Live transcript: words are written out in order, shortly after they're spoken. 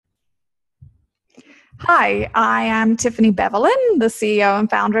Hi, I am Tiffany Bevelin, the CEO and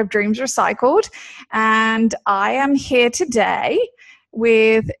founder of Dreams Recycled, and I am here today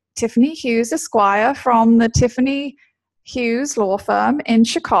with Tiffany Hughes Esquire from the Tiffany Hughes Law Firm in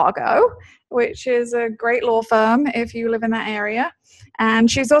Chicago, which is a great law firm if you live in that area. And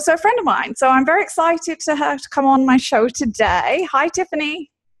she's also a friend of mine, so I'm very excited to her to come on my show today. Hi,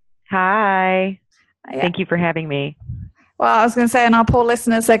 Tiffany. Hi. Yeah. Thank you for having me. Well, I was going to say, and our poor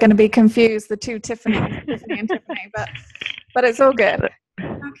listeners, they're going to be confused, the two Tiffany, Tiffany and Tiffany, but it's all good.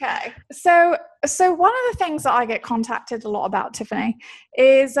 Okay. So one of the things that I get contacted a lot about, Tiffany,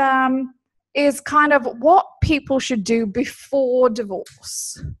 is kind of what people should do before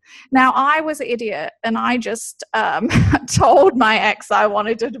divorce. Now, I was an idiot, and I just told my ex I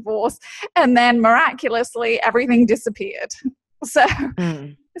wanted a divorce, and then miraculously everything disappeared. So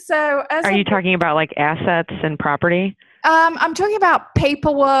Are you talking about like assets and property? I'm talking about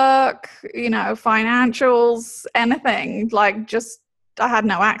paperwork, financials, anything like just I had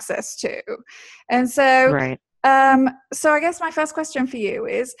no access to. And so, Right. so I guess my first question for you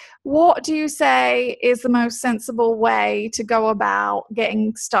is, what do you say is the most sensible way to go about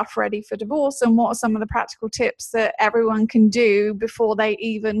getting stuff ready for divorce? And what are some of the practical tips that everyone can do before they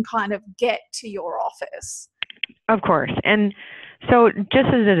even kind of get to your office? Of course. And so just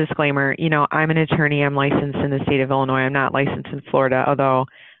as a disclaimer, I'm an attorney. I'm licensed in the state of Illinois. I'm not licensed in Florida, although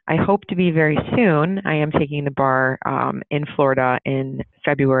I hope to be very soon. I am taking the bar in Florida in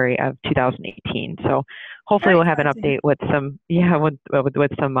February of 2018. So hopefully we'll have an update with some,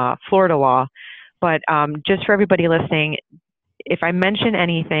 with some Florida law. But just for everybody listening, if I mention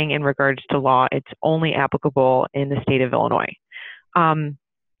anything in regards to law, it's only applicable in the state of Illinois.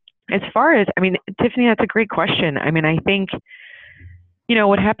 As far as, Tiffany, that's a great question. I think,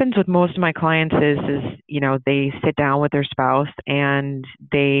 what happens with most of my clients is, they sit down with their spouse and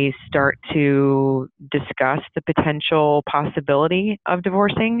they start to discuss the potential possibility of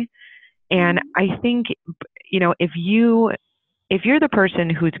divorcing. And I think, if you're the person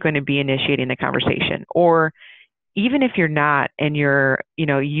who's going to be initiating the conversation, or even if you're not, and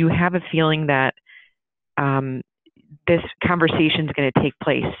you have a feeling that this conversation is going to take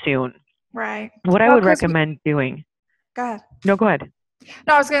place soon. Right. What I would recommend doing. Go ahead. No, go ahead.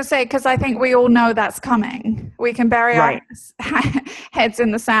 No, I was going to say, because I think we all know that's coming. We can bury our heads in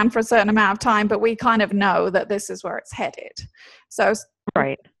the sand for a certain amount of time, but we kind of know that this is where it's headed. So,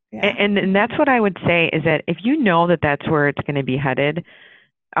 right. Yeah. And that's what I would say is that if you know that that's where it's going to be headed,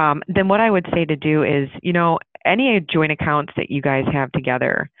 then what I would say to do is, any joint accounts that you guys have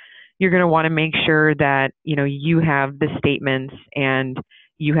together, you're going to want to make sure that, you have the statements and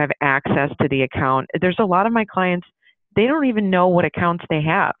you have access to the account. There's a lot of my clients, they don't even know what accounts they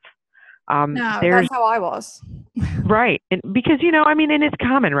have. No, that's how I was. Right. And because, and it's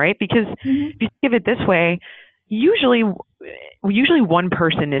common, right? Because if you give it this way, usually one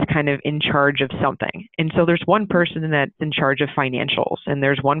person is kind of in charge of something. And so there's one person that's in charge of financials, and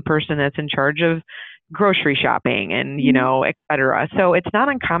there's one person that's in charge of grocery shopping and, et cetera. So it's not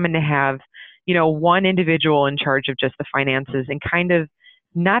uncommon to have, one individual in charge of just the finances and kind of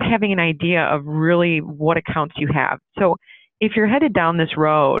not having an idea of really what accounts you have. So if you're headed down this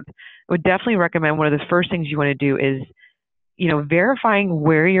road, I would definitely recommend one of the first things you want to do is, verifying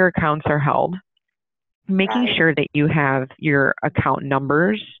where your accounts are held, making sure that you have your account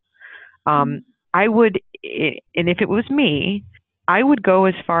numbers. I would, and if it was me, I would go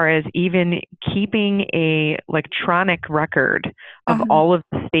as far as even keeping a electronic record of all of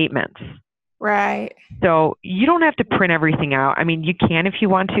the statements. Right. So you don't have to print everything out. You can if you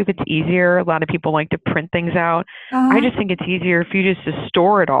want to, if it's easier. A lot of people like to print things out. I just think it's easier if you just to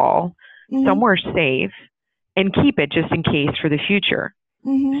store it all somewhere safe and keep it just in case for the future.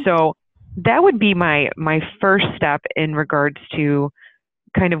 So that would be my first step in regards to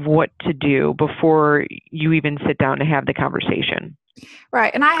kind of what to do before you even sit down to have the conversation.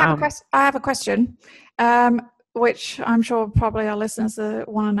 Right. And I have a question. Which I'm sure probably our listeners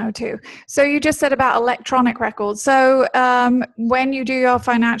want to know too. So you just said about electronic records. So when you do your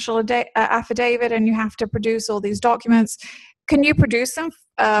financial affidavit and you have to produce all these documents, can you produce them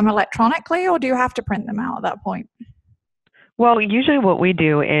electronically, or do you have to print them out at that point? Well, usually what we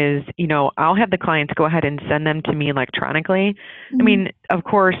do is, I'll have the clients go ahead and send them to me electronically. Of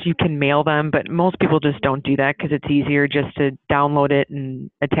course, you can mail them, but most people just don't do that because it's easier just to download it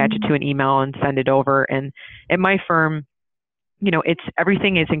and attach it to an email and send it over. And at my firm,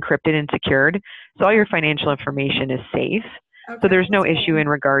 everything is encrypted and secured, so all your financial information is safe. Okay. So there's no issue in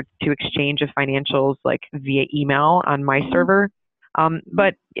regards to exchange of financials like via email on my server.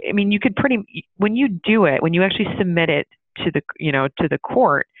 But you could when you do it, when you actually submit it to the, to the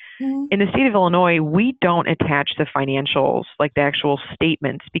court, Mm-hmm. In the state of Illinois, we don't attach the financials, like the actual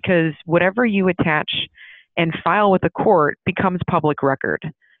statements, because whatever you attach and file with the court becomes public record.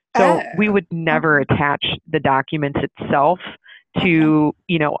 So we would never okay. attach the documents itself to,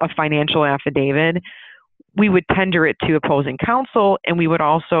 a financial affidavit. We would tender it to opposing counsel, and we would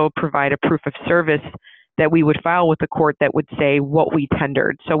also provide a proof of service that we would file with the court that would say what we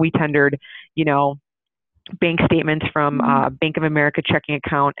tendered. So we tendered, bank statements from Bank of America checking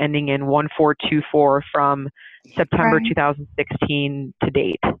account ending in 1424 from September Right. 2016 to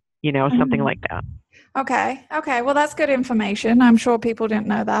date, something like that. Okay. Well, that's good information. I'm sure people didn't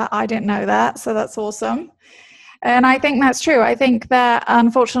know that. I didn't know that. So that's awesome. And I think that's true. I think that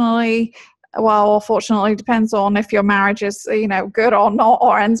unfortunately, well, fortunately, depends on if your marriage is, good or not,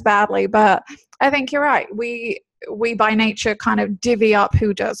 or ends badly. But I think you're right. We by nature kind of divvy up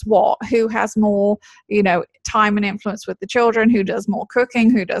who does what, who has more, time and influence with the children, who does more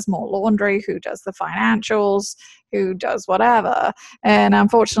cooking, who does more laundry, who does the financials, who does whatever. And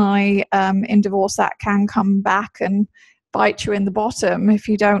unfortunately, in divorce, that can come back and bite you in the bottom if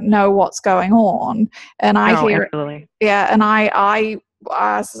you don't know what's going on. And I hear absolutely. Yeah, and I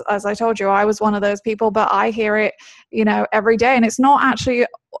as I told you, I was one of those people, but I hear it, every day, and it's not actually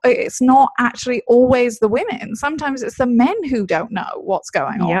always the women. Sometimes it's the men who don't know what's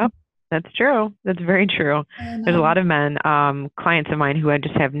going on. Yep, that's true. That's very true. And, There's a lot of men, clients of mine, who I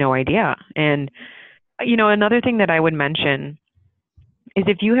just have no idea. And another thing that I would mention is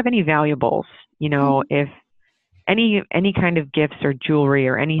if you have any valuables, if any kind of gifts or jewelry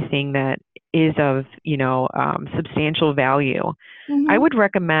or anything that is of, substantial value, I would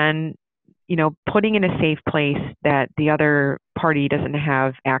recommend, putting in a safe place that the other party doesn't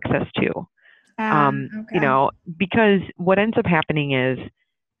have access to. okay. Because what ends up happening is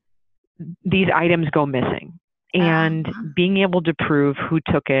these items go missing, and being able to prove who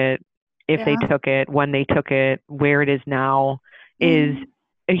took it, if they took it, when they took it, where it is now, is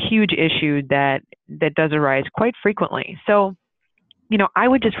a huge issue that does arise quite frequently. So, I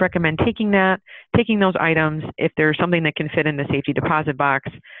would just recommend taking those items, if there's something that can fit in the safety deposit box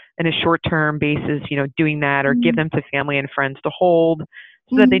in a short-term basis, doing that, or give them to family and friends to hold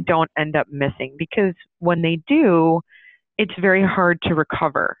so that they don't end up missing. Because when they do, it's very hard to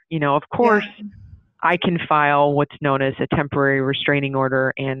recover. Of course, I can file what's known as a temporary restraining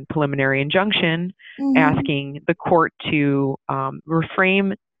order and preliminary injunction, asking the court to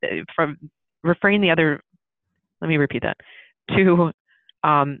refrain the other. Let me repeat that. To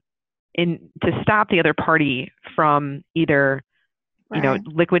stop the other party from either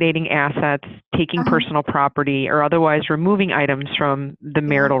liquidating assets, taking personal property, or otherwise removing items from the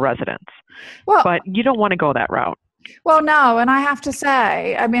marital residence. Well, but you don't want to go that route. Well, no, and I have to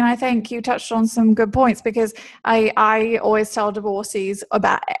say, I think you touched on some good points, because I always tell divorcees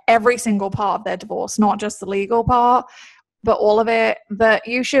about every single part of their divorce, not just the legal part, but all of it, that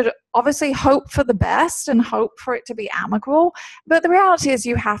you should obviously hope for the best and hope for it to be amicable. But the reality is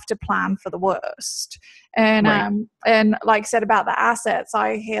you have to plan for the worst. And and like I said about the assets,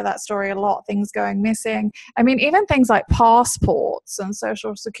 I hear that story a lot, things going missing. Even things like passports and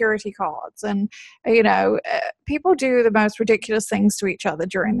social security cards, and people do the most ridiculous things to each other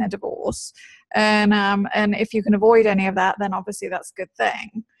during their divorce. And if you can avoid any of that, then obviously that's a good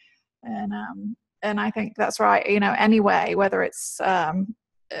thing. And I think that's right. Anyway, whether it's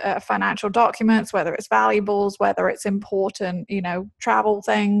financial documents, whether it's valuables, whether it's important, travel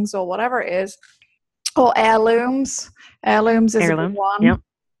things, or whatever it is, or heirlooms. Heirlooms is a good one. Yep.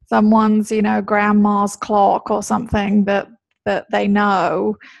 Someone's, grandma's clock or something that they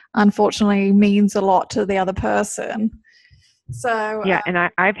know, unfortunately, means a lot to the other person. So and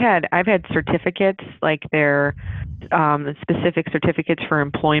I've had certificates, like they're specific certificates for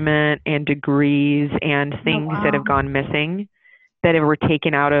employment and degrees and things that have gone missing, that were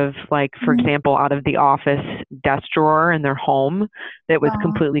taken out of, like, for example, out of the office desk drawer in their home, that was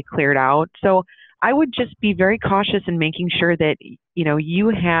completely cleared out. So I would just be very cautious in making sure that you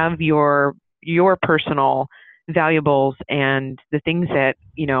have your personal valuables and the things that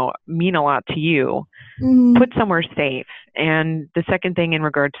mean a lot to you put somewhere safe. And the second thing, in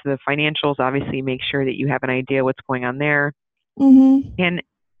regards to the financials, obviously make sure that you have an idea what's going on there. And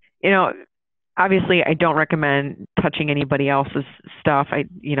obviously I don't recommend touching anybody else's stuff. I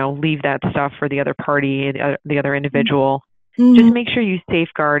leave that stuff for the other party, the other individual. Just make sure you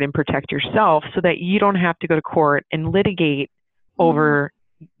safeguard and protect yourself so that you don't have to go to court and litigate over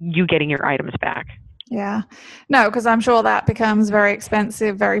you getting your items back. Yeah. No, because I'm sure that becomes very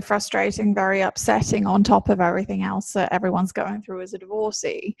expensive, very frustrating, very upsetting on top of everything else that everyone's going through as a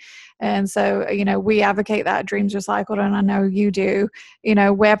divorcee. And so, we advocate that at Dreams Recycled, and I know you do,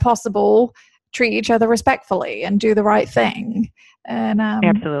 where possible, treat each other respectfully and do the right thing. And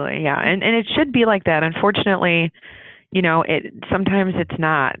Absolutely. Yeah. And it should be like that. Unfortunately, sometimes it's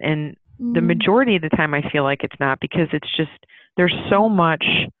not. And the majority of the time I feel like it's not, because it's just, there's so much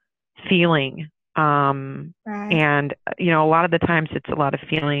feeling. right. And, a lot of the times it's a lot of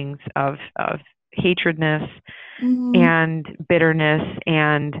feelings of hatredness and bitterness.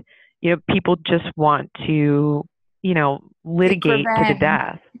 And, people just want to, litigate to the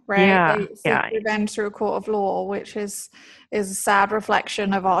death. Right. Yeah. They seek revenge through a court of law, which is a sad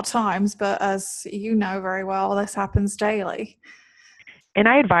reflection of our times. But as you know very well, this happens daily. And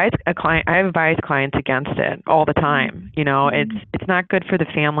I advise clients against it all the time. It's not good for the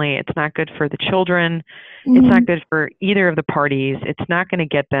family. It's not good for the children. It's not good for either of the parties. It's not going to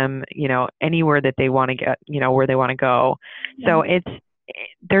get them, anywhere that they want to get, where they want to go. So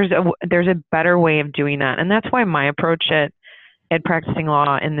there's a better way of doing that. And that's why my approach at practicing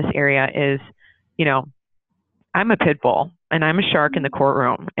law in this area is, I'm a pit bull and I'm a shark in the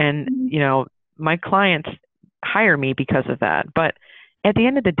courtroom. And, my clients hire me because of that. But at the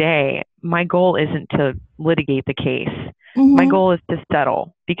end of the day, my goal isn't to litigate the case. My goal is to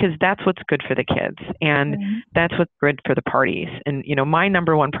settle, because that's what's good for the kids and that's what's good for the parties. And, my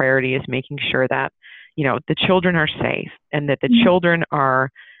number one priority is making sure that, the children are safe and that the children are,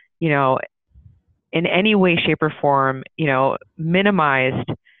 in any way, shape, or form, minimized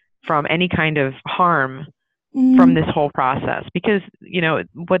from any kind of harm from this whole process. Because,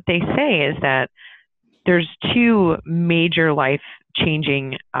 what they say is that there's two major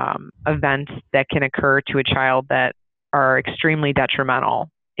life-changing events that can occur to a child that are extremely detrimental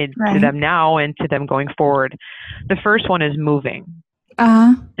to them now and to them going forward. The first one is moving,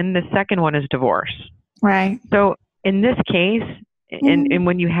 and the second one is divorce. Right. So in this case, and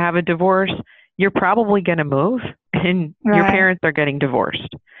when you have a divorce, you're probably going to move, and your parents are getting divorced.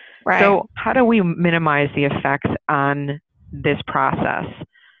 Right. So how do we minimize the effects on this process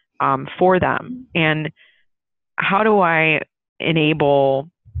for them? And how do I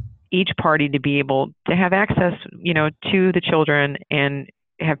enable each party to be able to have access, to the children and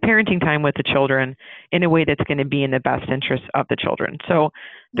have parenting time with the children in a way that's going to be in the best interest of the children? So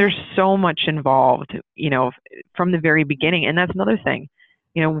there's so much involved, from the very beginning. And that's another thing,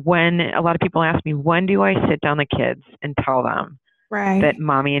 when a lot of people ask me, when do I sit down the kids and tell them that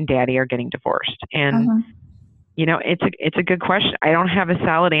mommy and daddy are getting divorced? And, it's a good question. I don't have a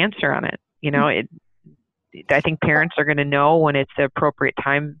solid answer on it. I think parents are going to know when it's the appropriate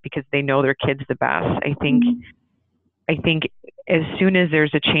time because they know their kids the best. I think as soon as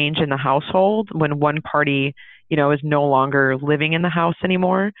there's a change in the household, when one party, is no longer living in the house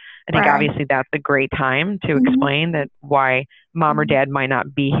anymore, I think obviously that's a great time to explain that why mom or dad might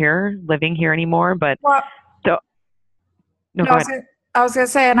not be here, living here anymore. But go ahead. I was going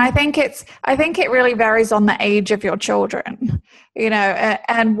to say, and I think it really varies on the age of your children,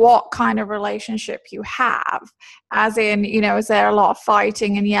 and what kind of relationship you have. As in, is there a lot of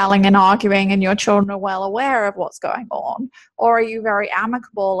fighting and yelling and arguing, and your children are well aware of what's going on, or are you very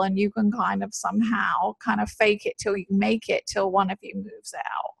amicable and you can kind of somehow kind of fake it till you make it, till one of you moves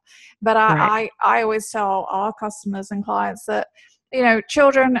out? But I always tell our customers and clients that,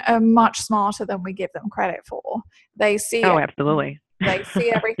 children are much smarter than we give them credit for. They see absolutely. They see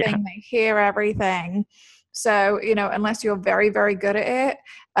everything, they hear everything. So, unless you're very, very good at it,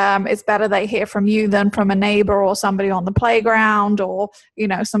 it's better they hear from you than from a neighbor or somebody on the playground or,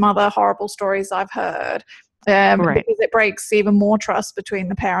 some other horrible stories I've heard, because it breaks even more trust between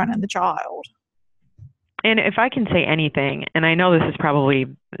the parent and the child. And if I can say anything, and I know this is probably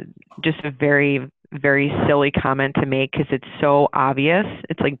just a very, very silly comment to make because it's so obvious,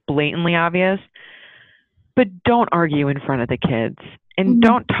 it's like blatantly obvious, but don't argue in front of the kids, and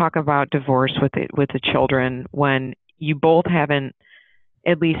don't talk about divorce with the children when you both haven't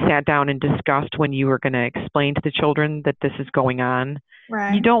at least sat down and discussed when you were going to explain to the children that this is going on.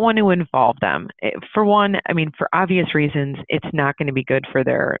 Right. You don't want to involve them. For one, for obvious reasons, it's not going to be good for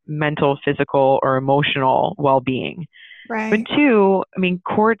their mental, physical, or emotional well-being. Right. But two,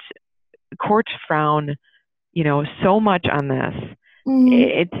 courts frown, so much on this.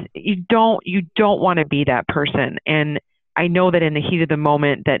 It's you don't want to be that person. And I know that in the heat of the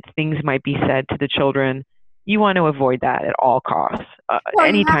moment that things might be said to the children. You want to avoid that at all costs,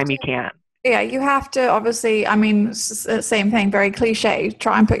 anytime you can. Yeah, you have to obviously, I mean, same thing, very cliche,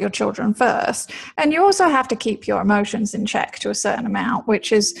 try and put your children first. And you also have to keep your emotions in check to a certain amount,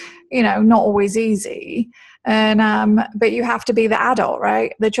 which is, not always easy. And, but you have to be the adult,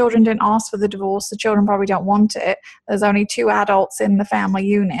 right? The children didn't ask for the divorce. The children probably don't want it. There's only two adults in the family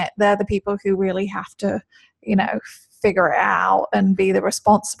unit. They're the people who really have to, you know, figure it out and be the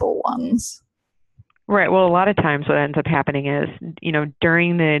responsible ones. Right. Well, a lot of times what ends up happening is,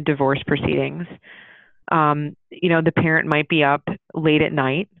 during the divorce proceedings, the parent might be up late at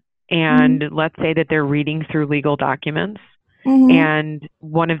night, and let's say that they're reading through legal documents, Mm-hmm. and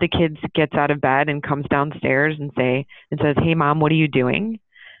one of the kids gets out of bed and comes downstairs and says, "Hey, mom, what are you doing?"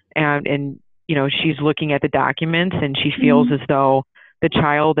 And she's looking at the documents, and she feels Mm-hmm. as though the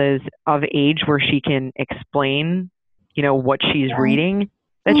child is of age where she can explain, what she's Right. reading.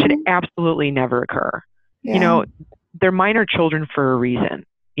 That should Mm-hmm. absolutely never occur. You Yeah. know, they're minor children for a reason.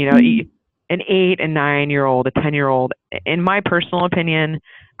 Mm-hmm. An 8 and 9 year old, a 10-year-old, in my personal opinion,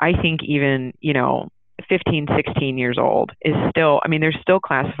 I think even, 15, 16 years old is still, I mean, they're still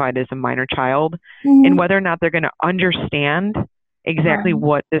classified as a minor child. And Mm-hmm. whether or not they're going to understand exactly Right.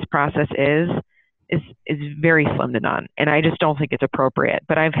 what this process is very slim to none. And I just don't think it's appropriate.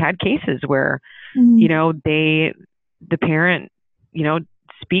 But I've had cases where, Mm-hmm. the parent, you know,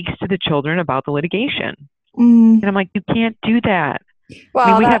 speaks to the children about the litigation. Mm-hmm. And I'm like, you can't do that. I mean,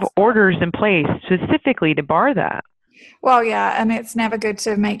 Well, we have that's orders in place specifically to bar that. well, yeah, and it's never good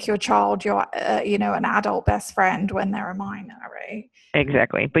to make your child your, an adult best friend when they're a minor, right?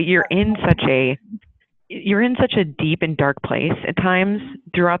 Exactly. But That's you're in such a deep and dark place at times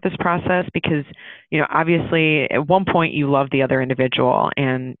throughout this process because, obviously at one point you loved the other individual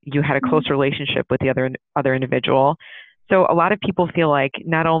and you had a close relationship with the other individual. So a lot of people feel like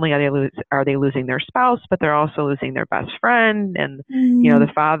not only are they losing their spouse, but they're also losing their best friend and, mm-hmm.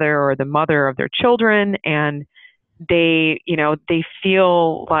 the father or the mother of their children. And they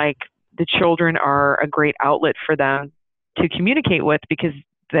feel like the children are a great outlet for them to communicate with because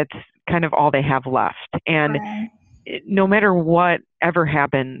that's kind of all they have left. And Right, no matter what ever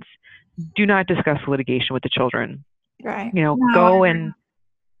happens, do not discuss litigation with the children. right. No, Go and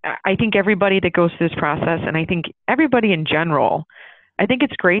I think everybody that goes through this process, and I think everybody in general, I think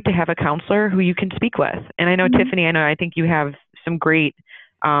it's great to have a counselor who you can speak with. And I know, mhm. Tiffany, I think you have some great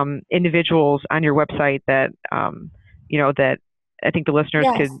individuals on your website that I think the listeners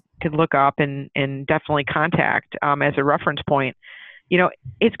Yes. could look up and definitely contact as a reference point.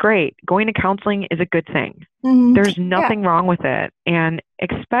 It's great. Going to counseling is a good thing. Hmm. There's Yeah. nothing wrong with it. And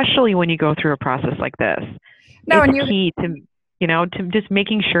especially when you go through a process like this, No, it's and you. key to just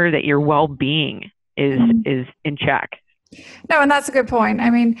making sure that your well-being is Mhm. is in check. No, and that's a good point. I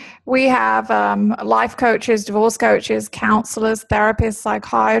mean, we have life coaches, divorce coaches, counselors, therapists,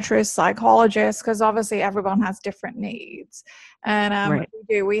 psychiatrists, psychologists, because obviously everyone has different needs. And Right.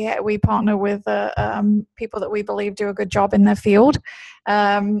 we partner with people that we believe do a good job in their field,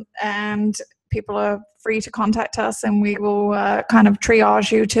 and people are free to contact us, and we will kind of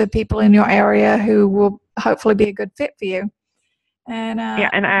triage you to people in your area who will hopefully be a good fit for you. And Yeah,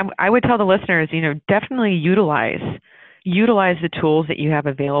 and I would tell the listeners, definitely utilize the tools that you have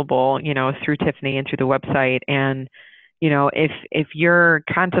available, through Tiffany and through the website. And, if you're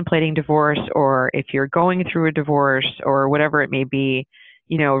contemplating divorce or if you're going through a divorce or whatever it may be,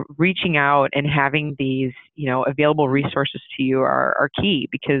 reaching out and having these, available resources to you are key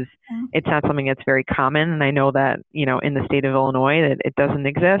because it's not something that's very common. And I know that, in the state of Illinois that it doesn't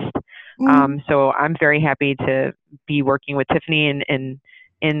exist. mm, So I'm very happy to be working with Tiffany in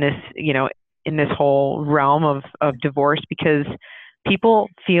this, in this whole realm of divorce because people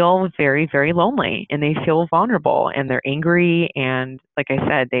feel very, very lonely and they feel vulnerable and they're angry. And like I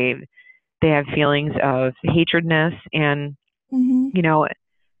said, they have feelings of hatredness. And, mhm. you know,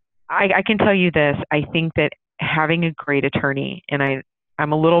 I can tell you this, I think that having a great attorney, and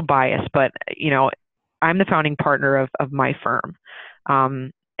I'm a little biased, but, I'm the founding partner of my firm.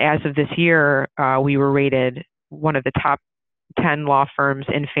 As of this year, we were rated one of the top 10 law firms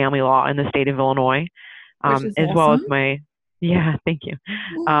in family law in the state of Illinois, Which is as well as awesome. yeah, thank you.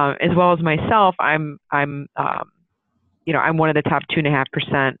 Mm, As well as myself, I'm one of the top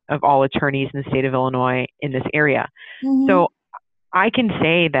 2.5% of all attorneys in the state of Illinois in this area. mhm. So I can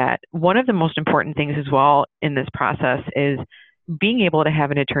say that one of the most important things as well in this process is being able to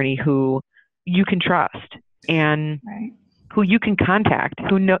have an attorney who you can trust and Right. who you can contact,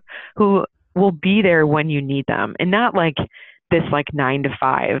 who will be there when you need them, and not like this like 9 to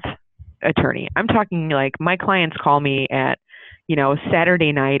 5 attorney. I'm talking like my clients call me at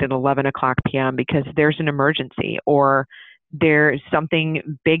Saturday night at 11 o'clock p.m. because there's an emergency or there's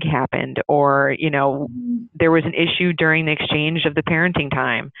something big happened, or, there was an issue during the exchange of the parenting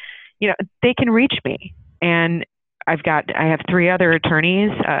time, they can reach me. And I have 3 other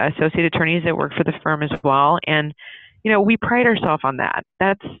attorneys, associate attorneys that work for the firm as well. And, we pride ourselves on that.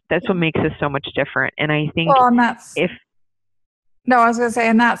 That's what makes us so much different. And I think no, I was going to say,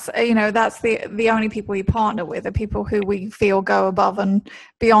 and that's, that's the only people we partner with are people who we feel go above and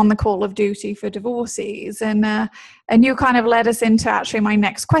beyond the call of duty for divorcees. And you kind of led us into actually my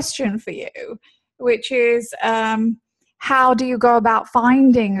next question for you, which is, how do you go about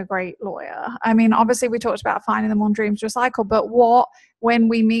finding a great lawyer? I mean, obviously we talked about finding them on Dreams Recycle, but when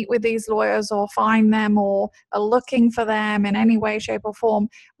we meet with these lawyers or find them or are looking for them in any way, shape or form,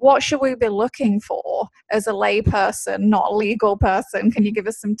 what should we be looking for as a lay person, not a legal person? Can you give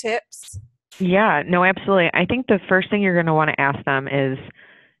us some tips? Yeah, no, absolutely. I think the first thing you're going to want to ask them is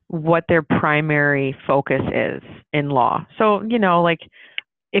what their primary focus is in law. So,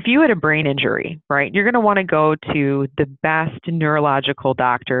 if you had a brain injury, right, you're going to want to go to the best neurological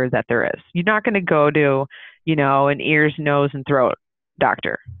doctor that there is. You're not going to go to, an ears, nose, and throat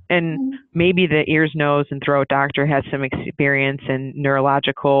doctor. And maybe the ears, nose, and throat doctor has some experience in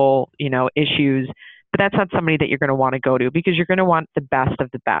neurological, issues, but that's not somebody that you're going to want to go to, because you're going to want the best of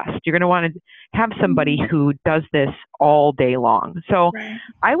the best. You're going to want to have somebody who does this all day long. So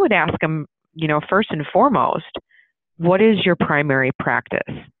I would ask them, first and foremost, what is your primary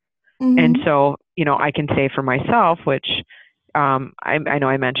practice? And so, I can say for myself, which I know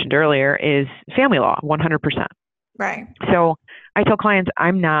I mentioned earlier, is family law, 100%. Right. So I tell clients,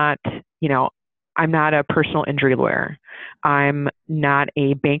 I'm not a personal injury lawyer. I'm not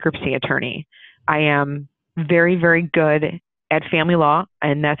a bankruptcy attorney. I am very, very good at family law,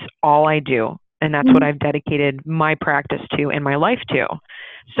 and that's all I do. And that's what I've dedicated my practice to and my life to.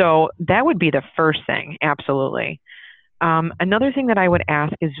 So that would be the first thing. Absolutely. Another thing that I would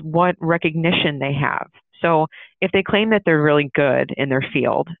ask is what recognition they have. So if they claim that they're really good in their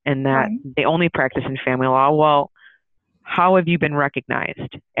field and that they only practice in family law, well, how have you been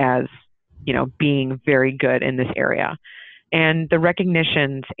recognized as, being very good in this area? And the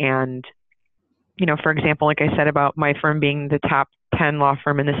recognitions and, for example, like I said about my firm being the top 10 law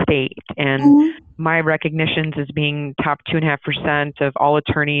firm in the state, and my recognitions as being top 2.5% of all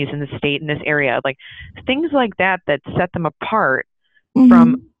attorneys in the state in this area, like things like that set them apart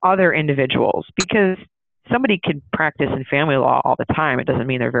from other individuals, because somebody could practice in family law all the time. It doesn't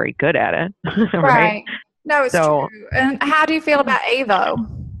mean they're very good at it. Right? No, it's true. And how do you feel about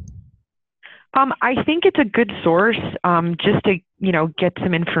AVO? I think it's a good source, just to, get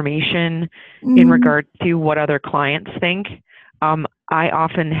some information in regard to what other clients think. I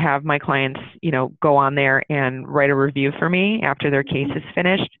often have my clients, go on there and write a review for me after their case is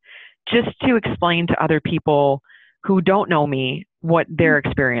finished, just to explain to other people who don't know me what their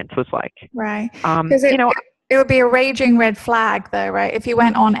experience was like. Right. Because it would be a raging red flag, though, right? If you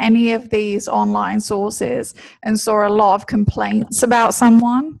went on any of these online sources and saw a lot of complaints about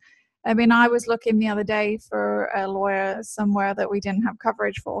someone. I mean, I was looking the other day for a lawyer somewhere that we didn't have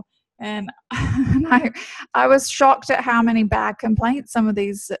coverage for. And I was shocked at how many bad complaints some of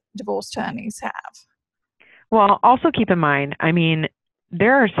these divorce attorneys have. Well, also keep in mind, I mean,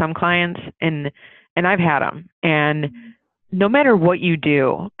 there are some clients, and I've had them, and no matter what you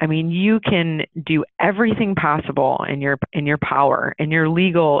do, I mean, you can do everything possible in your power and your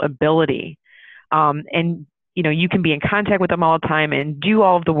legal ability, and you can be in contact with them all the time and do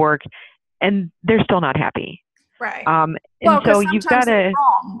all of the work, and they're still not happy. Right. And so you've got to,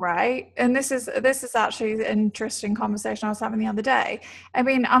 wrong, right? And this is actually an interesting conversation I was having the other day. I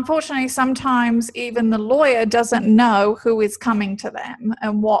mean, unfortunately, sometimes even the lawyer doesn't know who is coming to them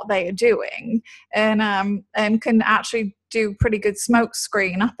and what they are doing, and can actually do pretty good smoke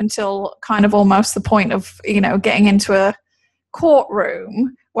screen up until kind of almost the point of getting into a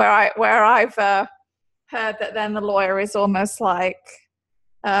courtroom where I've heard that then the lawyer is almost like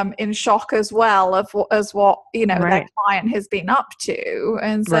in shock as well as what their client has been up to,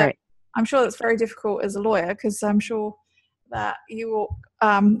 and so I'm sure that's very difficult as a lawyer, because I'm sure that you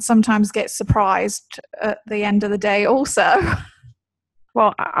will sometimes get surprised at the end of the day also.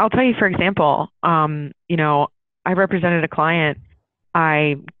 Well, I'll tell you, for example, I represented a client.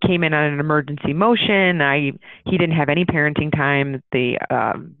 I came in on an emergency motion. He didn't have any parenting time.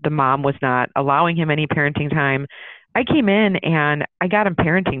 The mom was not allowing him any parenting time. I came in and I got him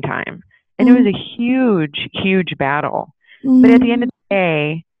parenting time, and it was a huge, huge battle. But at the end of the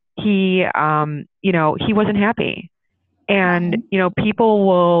day, he wasn't happy, and people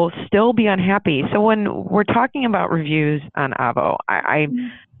will still be unhappy. So when we're talking about reviews on Avvo,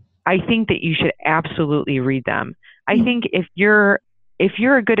 I think that you should absolutely read them. I think if you're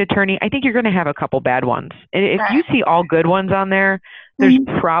a good attorney, I think you're going to have a couple bad ones. If you see all good ones on there, there's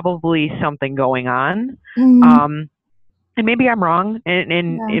probably something going on. And maybe I'm wrong.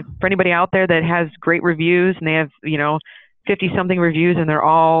 And if for anybody out there that has great reviews and they have, 50 something reviews and they're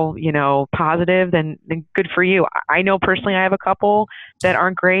all, positive, then good for you. I know personally I have a couple that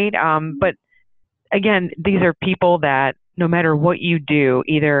aren't great. But again, these are people that no matter what you do,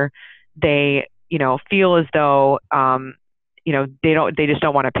 either they, feel as though, they just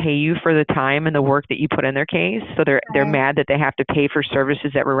don't want to pay you for the time and the work that you put in their case. So they're mad that they have to pay for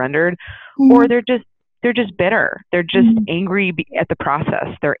services that were rendered, or they're just bitter. They're just angry at the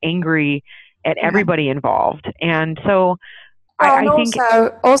process. They're angry at everybody involved. And so I think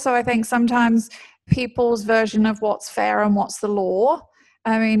I think sometimes people's version of what's fair and what's the law.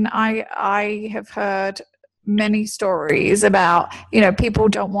 I mean, I have heard many stories about, people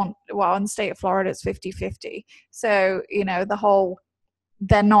don't want, well, in the state of Florida, it's 50-50. So, the whole,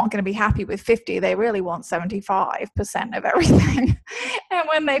 they're not going to be happy with 50. They really want 75% of everything. And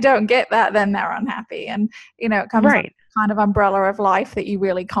when they don't get that, then they're unhappy. And, it comes under kind of umbrella of life that you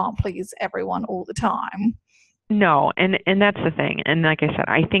really can't please everyone all the time. No. And that's the thing. And like I said,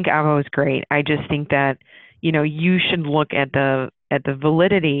 I think Avo is great. I just think that, you should look at the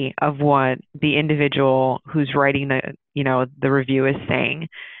validity of what the individual who's writing the review is saying.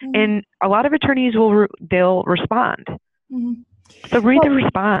 And a lot of attorneys they'll respond. So read the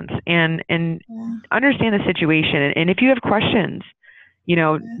response and understand the situation. And if you have questions,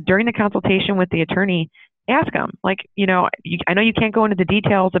 during the consultation with the attorney, ask them. Like, I know you can't go into the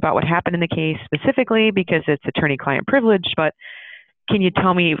details about what happened in the case specifically because it's attorney-client privilege, but can you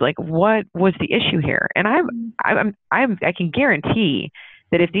tell me, like, what was the issue here? And I can guarantee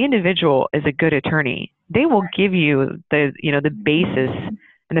that if the individual is a good attorney, they will give you the basis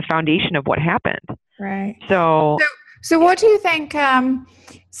and the foundation of what happened. Right. So what do you think?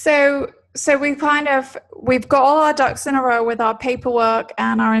 So we've got all our ducks in a row with our paperwork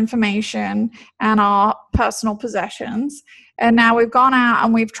and our information and our personal possessions. And now we've gone out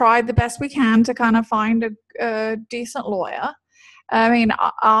and we've tried the best we can to kind of find a decent lawyer. I mean,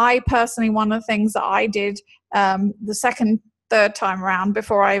 I personally, one of the things that I did the third time around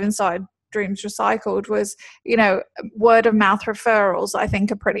before I even started Dreams Recycled was, word of mouth referrals, I think,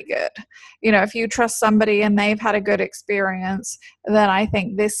 are pretty good. If you trust somebody and they've had a good experience, then I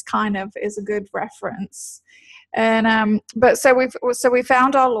think this kind of is a good reference. And so we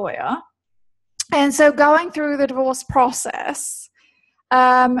found our lawyer. And so going through the divorce process,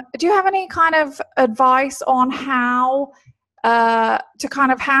 do you have any kind of advice on how to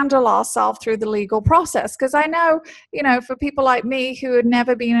kind of handle ourselves through the legal process? Because I know, for people like me who had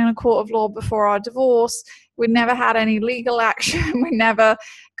never been in a court of law before our divorce, we'd never had any legal action, we never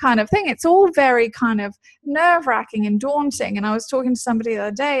kind of thing. It's all very kind of nerve-wracking and daunting. And I was talking to somebody the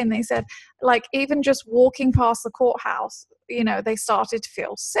other day and they said, like, even just walking past the courthouse, they started to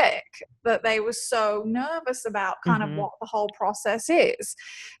feel sick, that they were so nervous about kind of what the whole process is.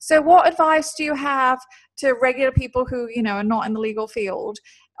 So what advice do you have to regular people who, are not in the legal field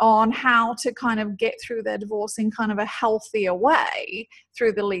on how to kind of get through their divorce in kind of a healthier way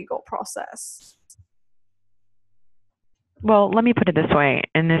through the legal process? Well, let me put it this way,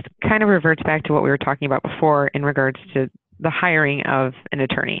 and this kind of reverts back to what we were talking about before in regards to the hiring of an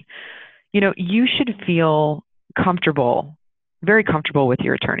attorney. You should feel comfortable, very comfortable with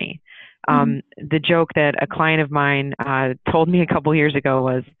your attorney. The joke that a client of mine told me a couple years ago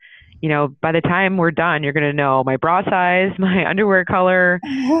was, by the time we're done, you're going to know my bra size, my underwear color,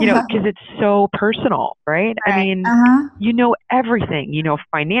 because it's so personal, right? I mean, everything,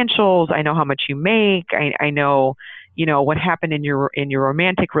 financials. I know how much you make. I know, what happened in your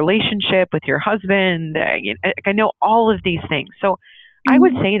romantic relationship with your husband. I know all of these things. So I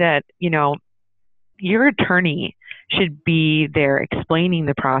would say that, your attorney should be there explaining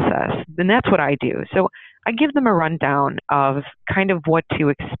the process. And that's what I do. So I give them a rundown of kind of what to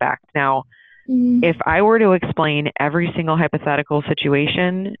expect. Now, if I were to explain every single hypothetical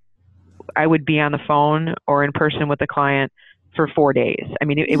situation, I would be on the phone or in person with the client for 4 days. I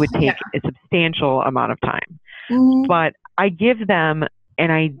mean, it would take a substantial amount of time. But I give them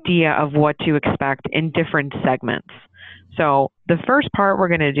an idea of what to expect in different segments. So the first part, we're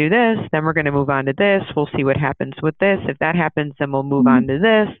going to do this, then we're going to move on to this. We'll see what happens with this. If that happens, then we'll move on to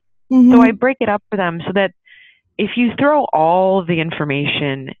this. So I break it up for them so that if you throw all the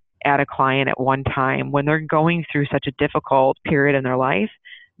information at a client at one time, when they're going through such a difficult period in their life,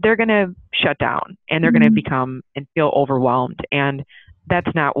 they're going to shut down and they're going to become and feel overwhelmed. And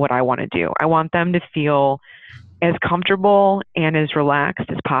that's not what I want to do. I want them to feel as comfortable and as relaxed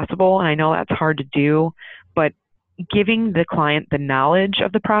as possible. And I know that's hard to do, but giving the client the knowledge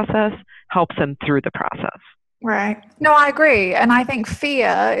of the process helps them through the process. Right. No, I agree. And I think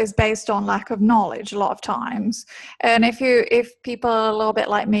fear is based on lack of knowledge a lot of times. And if people are a little bit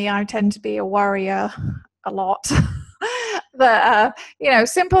like me, I tend to be a worrier a lot. That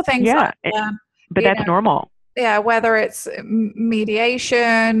simple things Yeah, like but that's normal. yeah, whether it's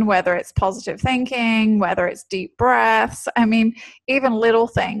mediation, whether it's positive thinking, whether it's deep breaths. I mean, even little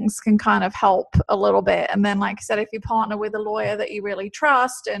things can kind of help a little bit. And then, like I said, if you partner with a lawyer that you really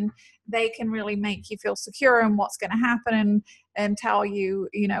trust and they can really make you feel secure in what's going to happen and tell you,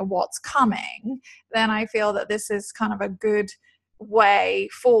 what's coming, then I feel that this is kind of a good way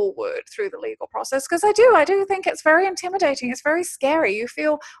forward through the legal process, because I do think it's very intimidating. It's very scary. You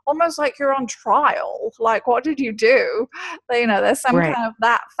feel almost like you're on trial. Like, what did you do? There's some Right. kind of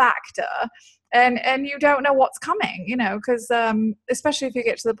that factor, and you don't know what's coming, because especially if you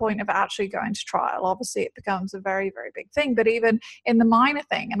get to the point of actually going to trial, obviously it becomes a very, very big thing. But even in the minor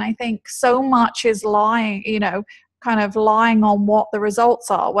thing, and I think so much is lying, kind of lying on what the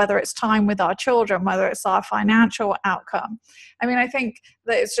results are, whether it's time with our children, whether it's our financial outcome. I mean, I think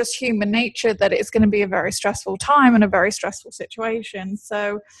that it's just human nature that it's going to be a very stressful time and a very stressful situation.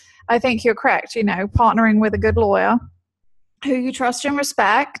 So I think you're correct, partnering with a good lawyer who you trust and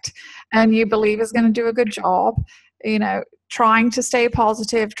respect and you believe is going to do a good job, trying to stay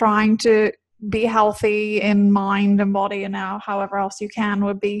positive, trying to be healthy in mind and body, and now however else you can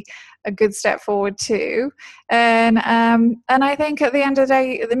would be a good step forward too. And I think at the end of the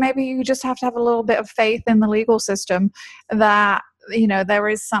day, maybe you just have to have a little bit of faith in the legal system that there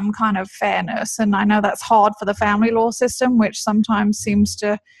is some kind of fairness. And I know that's hard for the family law system, which sometimes seems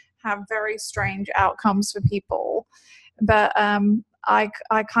to have very strange outcomes for people. But I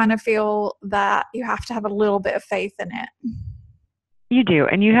kind of feel that you have to have a little bit of faith in it. You do.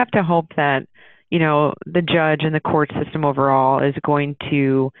 And you have to hope that, the judge and the court system overall is going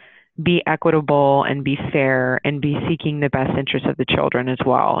to be equitable and be fair and be seeking the best interest of the children as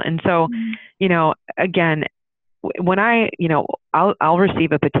well. And so, again, when I'll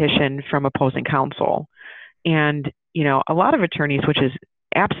receive a petition from opposing counsel, and, a lot of attorneys, which is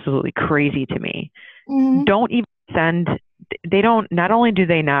absolutely crazy to me, don't even not only do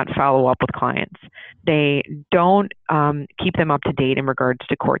they not follow up with clients, they don't keep them up to date in regards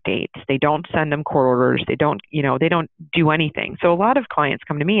to court dates. They don't send them court orders. They don't do anything. So a lot of clients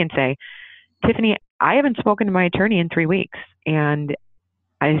come to me and say, Tiffany, I haven't spoken to my attorney in 3 weeks. And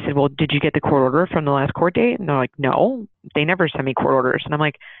I said, well, did you get the court order from the last court date? And they're like, no, they never send me court orders. And I'm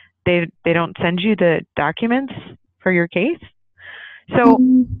like, they don't send you the documents for your case? So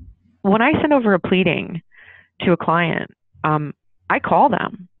when I send over a pleading to a client, I call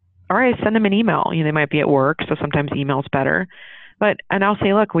them or I send them an email. They might be at work, so sometimes email's better. And I'll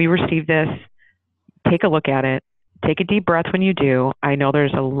say, look, we received this. Take a look at it. Take a deep breath when you do. I know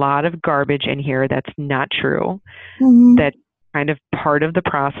there's a lot of garbage in here that's not true. That's kind of part of the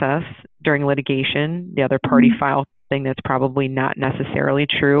process during litigation. The other party file thing that's probably not necessarily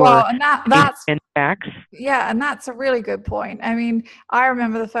true. Well, and that's facts. Yeah, and that's a really good point. I mean, I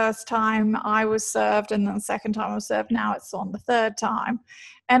remember the first time I was served, and then the second time I was served. Now it's on the third time,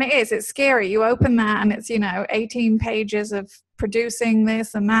 and it's scary. You open that, and it's 18 pages of producing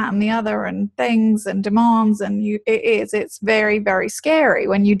this and that and the other, and things and demands, and it's very, very scary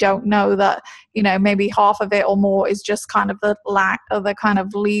when you don't know that maybe half of it or more is just kind of the lack of the kind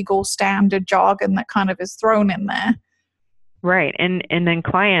of legal standard jargon that kind of is thrown in there. Right, and then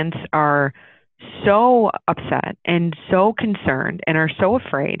clients are so upset and so concerned and are so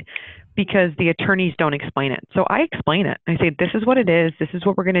afraid because the attorneys don't explain it. So I explain it. I say, this is what it is. This is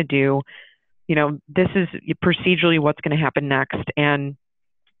what we're going to do. This is procedurally what's going to happen next. And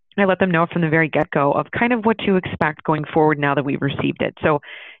I let them know from the very get-go of kind of what to expect going forward now that we've received it. So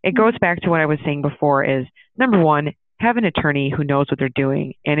it goes back to what I was saying before is, number one, have an attorney who knows what they're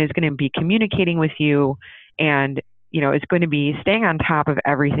doing and is going to be communicating with you and is going to be staying on top of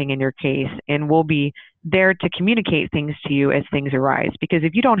everything in your case and will be there to communicate things to you as things arise. Because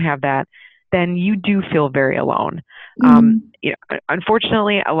if you don't have that, then you do feel very alone.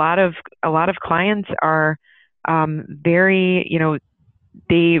 Unfortunately, a lot of clients are very,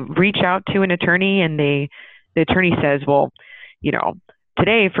 they reach out to an attorney and the attorney says, well,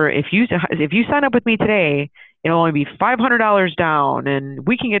 today if you sign up with me today, it'll only be $500 down and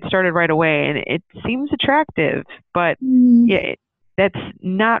we can get started right away. And it seems attractive, but that's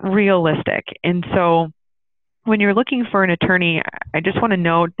not realistic. And so when you're looking for an attorney, I just want to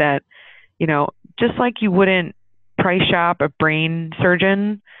note that, just like you wouldn't price shop a brain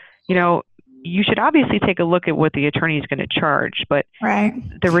surgeon, you should obviously take a look at what the attorney is going to charge, but Right.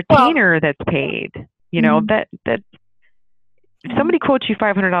 the retainer that's paid, that if somebody quotes you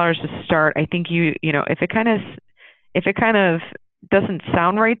 $500 to start, I think if it kind of doesn't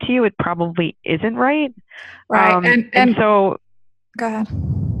sound right to you, it probably isn't right. Right. And so go ahead.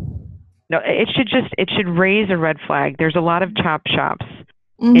 No, it should raise a red flag. There's a lot of chop shops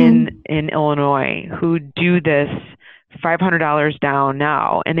in Illinois who do this $500 down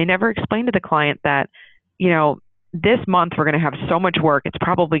now, and they never explain to the client that, this month we're going to have so much work, it's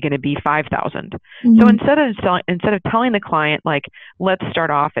probably going to be $5,000. So instead of telling the client, like, let's start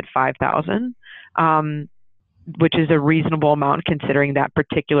off at $5,000, which is a reasonable amount considering that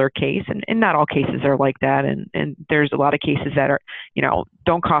particular case, and not all cases are like that, and there's a lot of cases that are,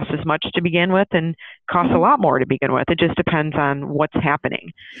 don't cost as much to begin with and cost a lot more to begin with. It just depends on what's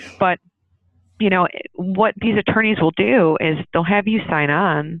happening. But what these attorneys will do is they'll have you sign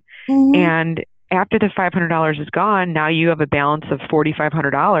on, and after the $500 is gone, now you have a balance of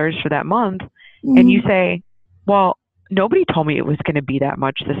 $4,500 for that month, and you say, well, nobody told me it was going to be that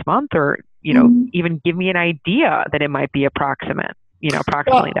much this month, or even give me an idea that it might be approximately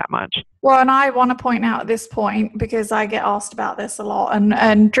that much. Well, and I want to point out at this point, because I get asked about this a lot,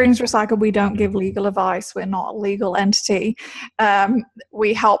 and Dreams Recycled, we don't give legal advice. We're not a legal entity.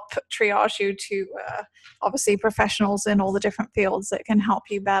 We help triage you to obviously professionals in all the different fields that can help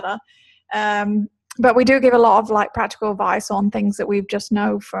you better. But we do give a lot of practical advice on things that we've just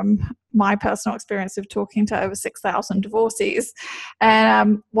know from my personal experience of talking to over 6,000 divorcees.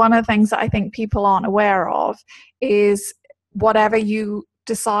 And one of the things that I think people aren't aware of is whatever you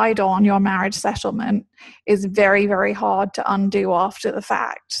decide on your marriage settlement is very, very hard to undo after the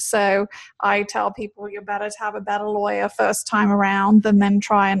fact. So I tell people you're better to have a better lawyer first time around than then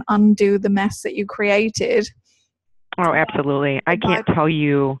try and undo the mess that you created. Oh, absolutely. I can't tell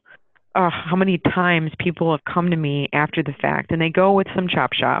you how many times people have come to me after the fact and they go with some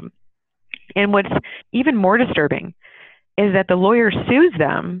chop shop. And what's even more disturbing is that the lawyer sues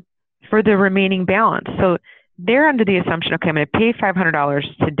them for the remaining balance. So they're under the assumption, okay, I'm going to pay $500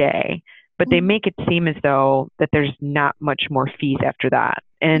 today, but they make it seem as though that there's not much more fees after that.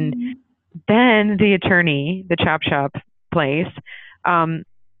 And then the attorney, the chop shop place,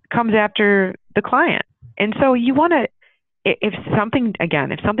 comes after the client. And so you want to, if something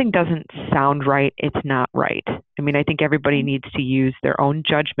doesn't sound right, it's not right. I mean, I think everybody needs to use their own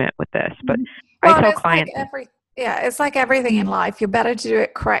judgment with this, but I tell clients. It's like everything in life. You're better to do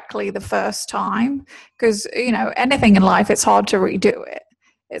it correctly the first time, because, anything in life, it's hard to redo it.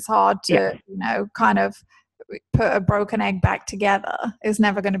 It's hard to, kind of put a broken egg back together. It's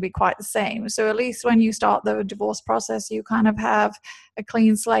never going to be quite the same. So at least when you start the divorce process, you kind of have a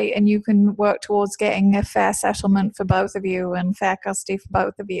clean slate and you can work towards getting a fair settlement for both of you and fair custody for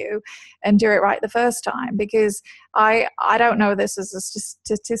both of you, and do it right the first time. Because I don't know this as a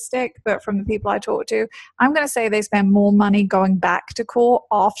statistic, but from the people I talk to, I'm going to say they spend more money going back to court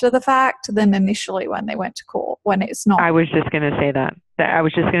after the fact than initially when they went to court, when it's not. I was just going to say that. I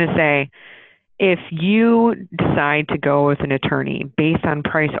was just going to say, if you decide to go with an attorney based on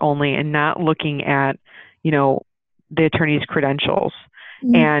price only and not looking at, the attorney's credentials,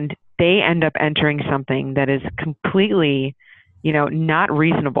 and they end up entering something that is completely, not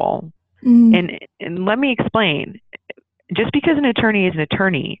reasonable. And let me explain. Just because an attorney is an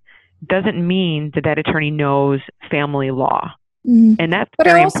attorney doesn't mean that attorney knows family law. And that's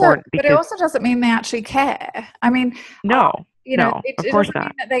very important. But it also doesn't mean they actually care. I mean, no. No, of course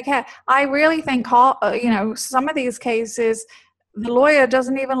not. That they care. I really think, some of these cases, the lawyer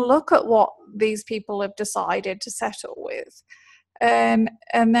doesn't even look at what these people have decided to settle with. And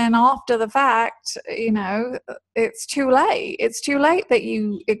then after the fact, it's too late. It's too late that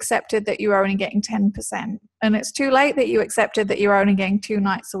you accepted that you were only getting 10%. And it's too late that you accepted that you're only getting 2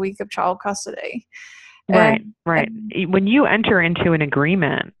 nights a week of child custody. Right. When you enter into an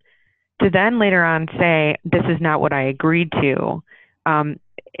agreement, to then later on say, this is not what I agreed to,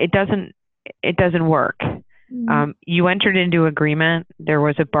 it doesn't work. You entered into agreement. There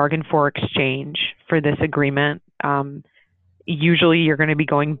was a bargain for exchange for this agreement. Usually you're going to be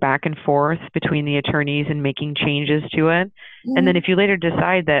going back and forth between the attorneys and making changes to it. And then if you later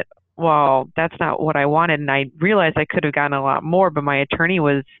decide that, well, that's not what I wanted, and I realized I could have gotten a lot more, but my attorney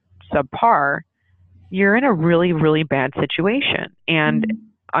was subpar, you're in a really, really bad situation. And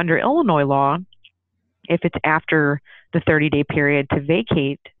under Illinois law, if it's after the 30-day period to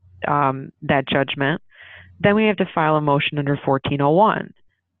vacate that judgment, then we have to file a motion under 1401,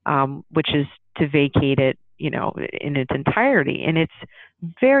 which is to vacate it, in its entirety. And it's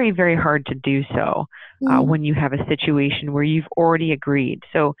very, very hard to do so when you have a situation where you've already agreed.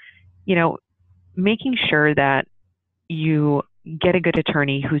 So, making sure that you get a good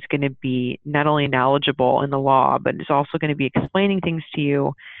attorney who's going to be not only knowledgeable in the law, but is also going to be explaining things to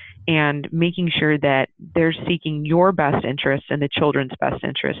you and making sure that they're seeking your best interest and the children's best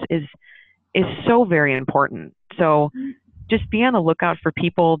interest is so very important. So just be on the lookout for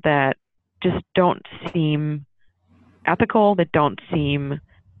people that just don't seem ethical, that don't seem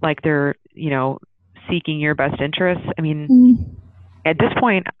like they're, seeking your best interests. I mean, at this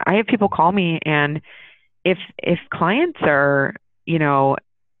point, I have people call me, and if clients are,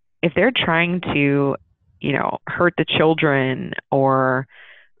 if they're trying to, hurt the children or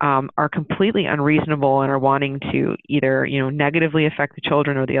are completely unreasonable and are wanting to either, negatively affect the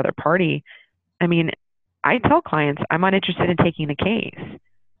children or the other party, I mean, I tell clients I'm not interested in taking the case.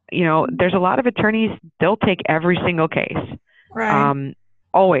 There's a lot of attorneys, they'll take every single case. Right.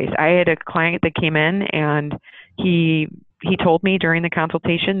 Always. I had a client that came in, and he told me during the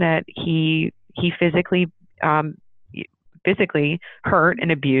consultation that he physically hurt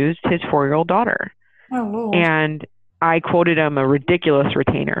and abused his 4-year-old daughter. Oh, Lord. And I quoted him a ridiculous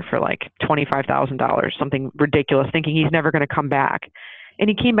retainer for like $25,000, something ridiculous, thinking he's never going to come back. And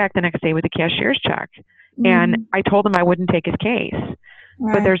he came back the next day with a cashier's check. And I told him I wouldn't take his case.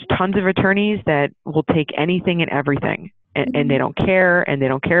 Right. But there's tons of attorneys that will take anything and everything, and they don't care, and they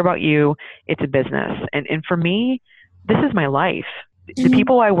don't care about you. It's a business. And for me, this is my life. The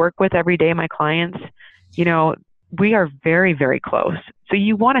people I work with every day, my clients, we are very, very close. So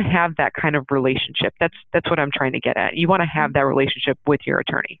you want to have that kind of relationship. That's what I'm trying to get at. You want to have that relationship with your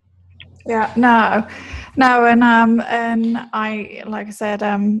attorney. Yeah, no, and I, like I said,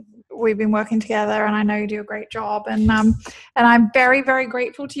 we've been working together, and I know you do a great job, and I'm very, very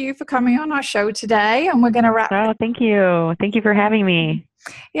grateful to you for coming on our show today. And we're going to wrap. Oh, thank you for having me.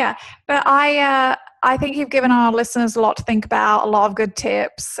 Yeah, but I think you've given our listeners a lot to think about, a lot of good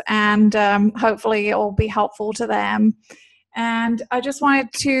tips, and hopefully it will be helpful to them. And I just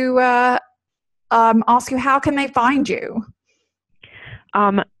wanted to ask you, how can they find you?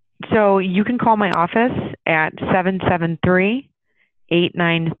 So you can call my office at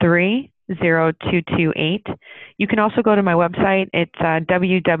 773-893-0228. You can also go to my website. It's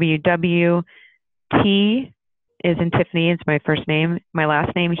www.T is in Tiffany, it's my first name, my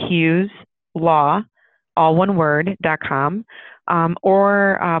last name, Hughes Law, all one word, .com.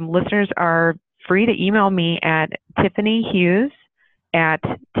 Or listeners are free to email me at Tiffany Hughes at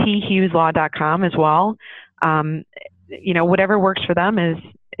thughesslaw.com as well. Whatever works for them is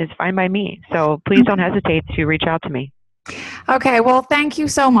fine by me. So please don't hesitate to reach out to me. Okay, well, thank you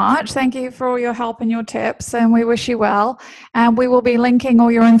so much. Thank you for all your help and your tips, and we wish you well. And we will be linking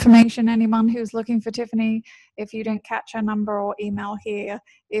all your information. Anyone who's looking for Tiffany, if you didn't catch her number or email here,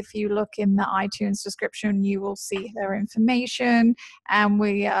 if you look in the iTunes description, you will see her information. And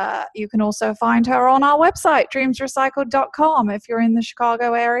you can also find her on our website, dreamsrecycled.com. If you're in the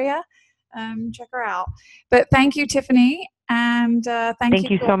Chicago area, check her out. But thank you, Tiffany. And thank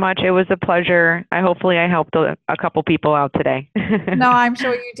you so much. It was a pleasure. Hopefully I helped a couple people out today. No, I'm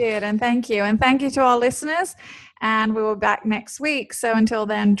sure you did. And thank you. And thank you to our listeners. And we will be back next week. So until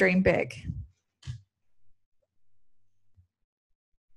then, dream big.